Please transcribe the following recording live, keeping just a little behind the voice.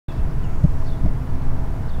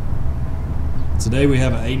Today we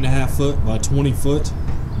have an 8.5 foot by 20 foot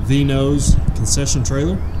V-nose concession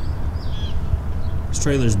trailer. This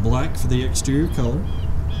trailer is black for the exterior color.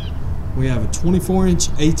 We have a 24-inch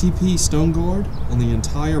ATP stone guard on the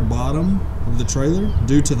entire bottom of the trailer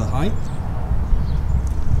due to the height.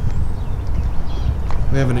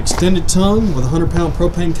 We have an extended tongue with a 100-pound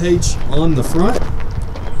propane cage on the front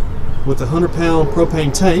with a 100-pound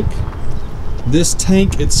propane tank. This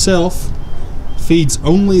tank itself feeds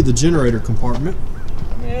only the generator compartment.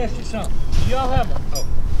 Let me ask you something. Do y'all have a... Oh.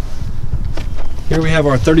 Here we have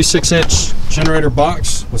our 36-inch generator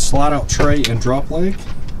box with slide-out tray and drop leg.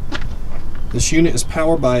 This unit is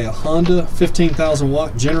powered by a Honda 15,000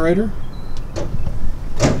 watt generator.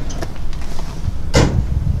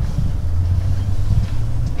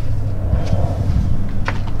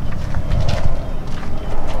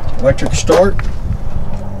 Electric start.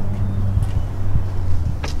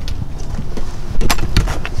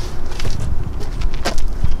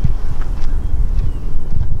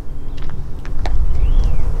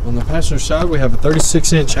 On the passenger side, we have a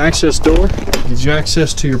 36-inch access door. Gives you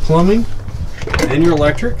access to your plumbing and your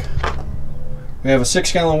electric. We have a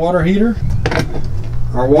 6-gallon water heater,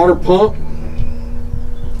 our water pump,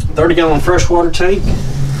 30-gallon freshwater tank,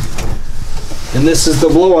 and this is the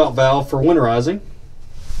blowout valve for winterizing.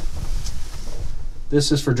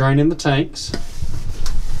 This is for draining the tanks.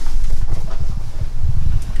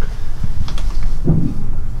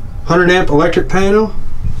 $100-amp electric panel.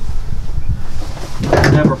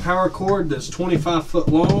 We have our power cord that's 25 foot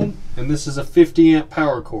long, and this is a 50-amp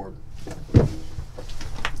power cord.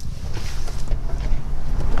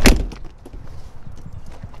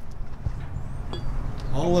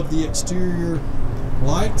 All of the exterior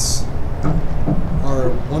lights are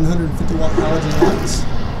 150 watt halogen lights.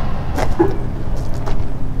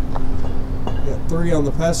 We got 3 on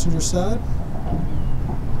the passenger side,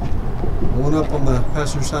 1 up on the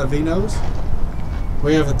passenger side V-nose.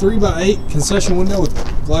 We have a 3x8 concession window with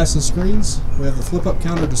glass and screens. We have the flip-up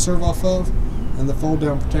counter to serve off of, and the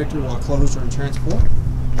fold-down protector while closed or in transport.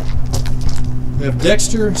 We have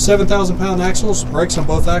Dexter 7,000-pound axles, brakes on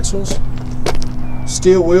both axles,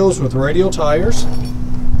 steel wheels with radial tires.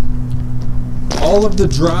 All of the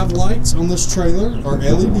drive lights on this trailer are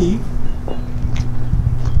LED.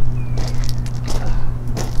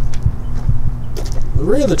 The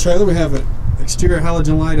rear of the trailer, we have an exterior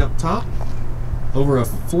halogen light up top over a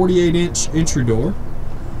 48-inch entry door.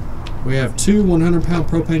 We have 2 100-pound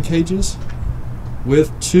propane cages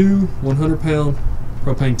with 2 100-pound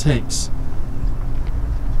propane tanks.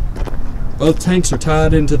 Both tanks are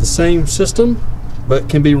tied into the same system but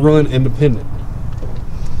can be run independent.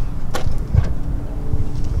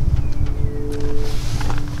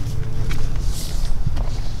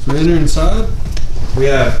 So we enter inside. We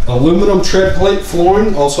have aluminum tread plate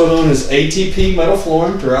flooring, also known as ATP metal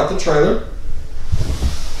flooring, throughout the trailer.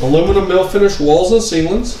 Aluminum mill finish walls and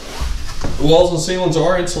ceilings. The walls and ceilings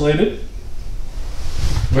are insulated.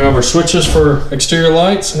 We have our switches for exterior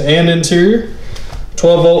lights and interior.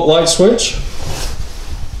 12-volt light switch.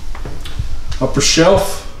 Upper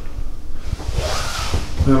shelf.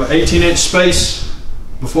 We have an 18-inch space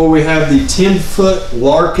before we have the 10-foot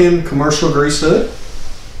Larkin commercial grease hood.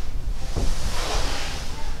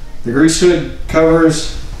 The grease hood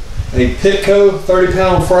covers a Pitco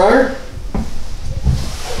 30-pound fryer,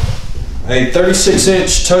 a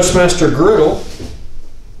 36-inch Toastmaster griddle,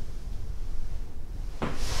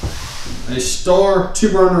 a Star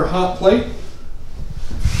 2-burner hot plate,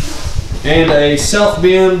 and a South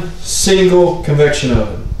Bend single convection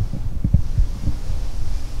oven.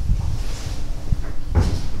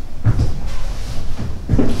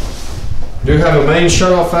 We do have a main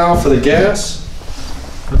shut-off valve for the gas.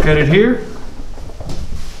 Located here.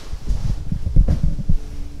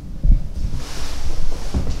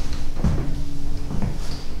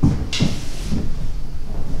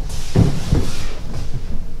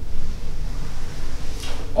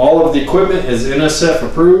 All of the equipment is NSF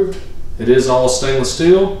approved. It is all stainless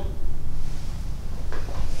steel.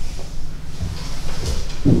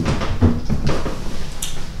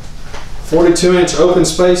 .42-inch open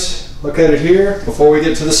space located here before we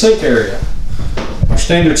get to the sink area. Our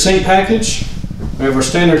standard sink package. We have our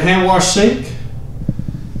standard hand wash sink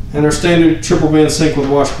and our standard triple bin sink with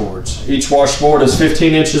washboards. Each washboard is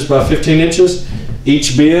 15 inches by 15 inches.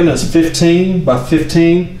 Each bin is 15 by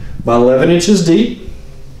 15 by 11 inches deep.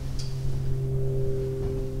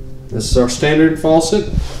 This is our standard faucet,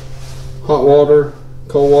 hot water,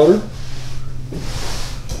 cold water.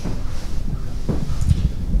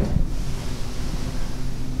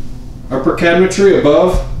 Upper cabinetry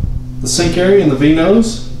above the sink area in the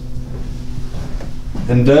V-nose.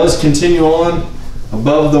 and does continue on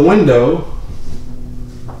above the window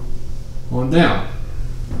on down.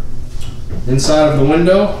 Inside of the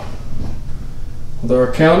window with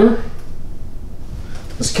our counter.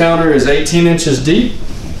 This counter is 18 inches deep.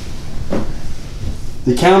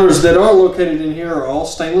 The counters that are located in here are all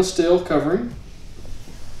stainless steel covering.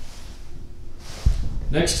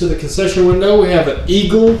 Next to the concession window, we have an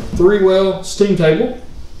Eagle 3-well steam table.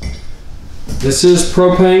 This is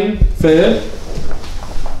propane fed.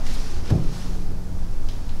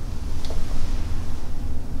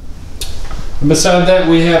 And beside that,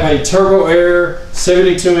 we have a Turbo Air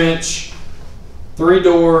 72-inch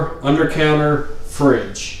 3-door under counter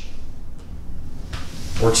fridge.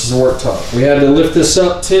 Works as a worktop. We had to lift this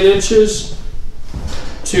up 10 inches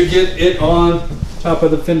to get it on top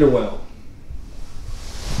of the fender well.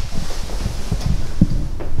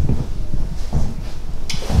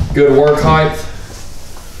 Good work height.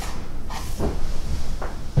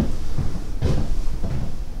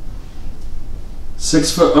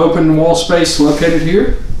 Six-foot open wall space located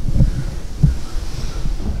here.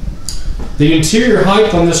 The interior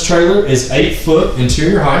height on this trailer is 8-foot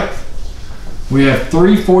interior height. We have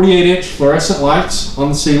 3 48-inch fluorescent lights on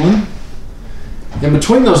the ceiling. In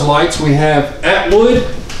between those lights, we have Atwood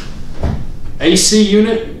AC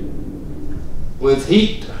unit with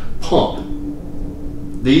heat pump.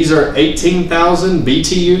 These are 18,000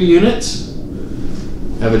 BTU units.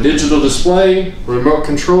 Have a digital display, remote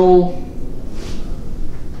control.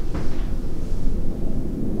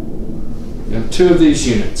 You have 2 of these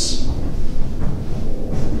units.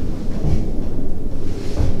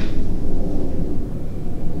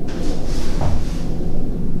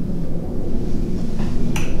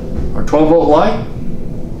 Our 12-volt light.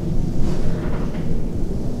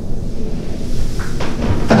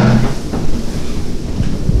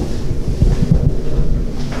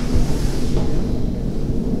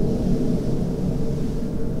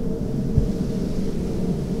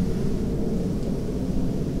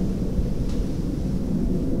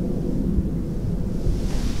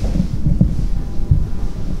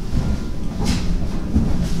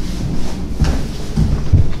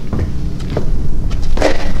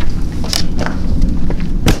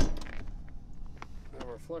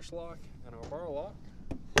 Flush lock and our bar lock.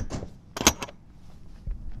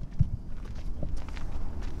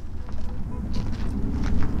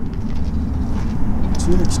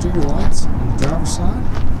 Two exterior lights on the driver's side.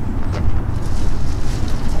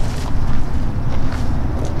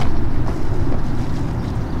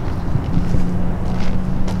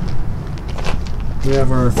 We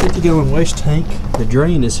have our 50-gallon waste tank. The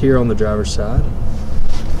drain is here on the driver's side,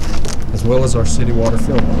 as well as our city water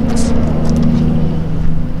fill box.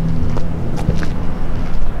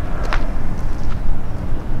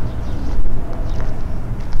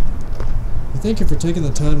 Thank you for taking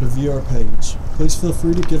the time to view our page. Please feel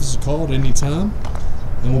free to give us a call at any time,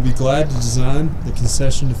 and we'll be glad to design the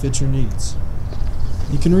concession to fit your needs.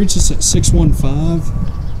 You can reach us at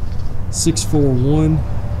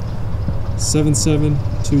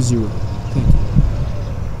 615-641-7720. Thank you.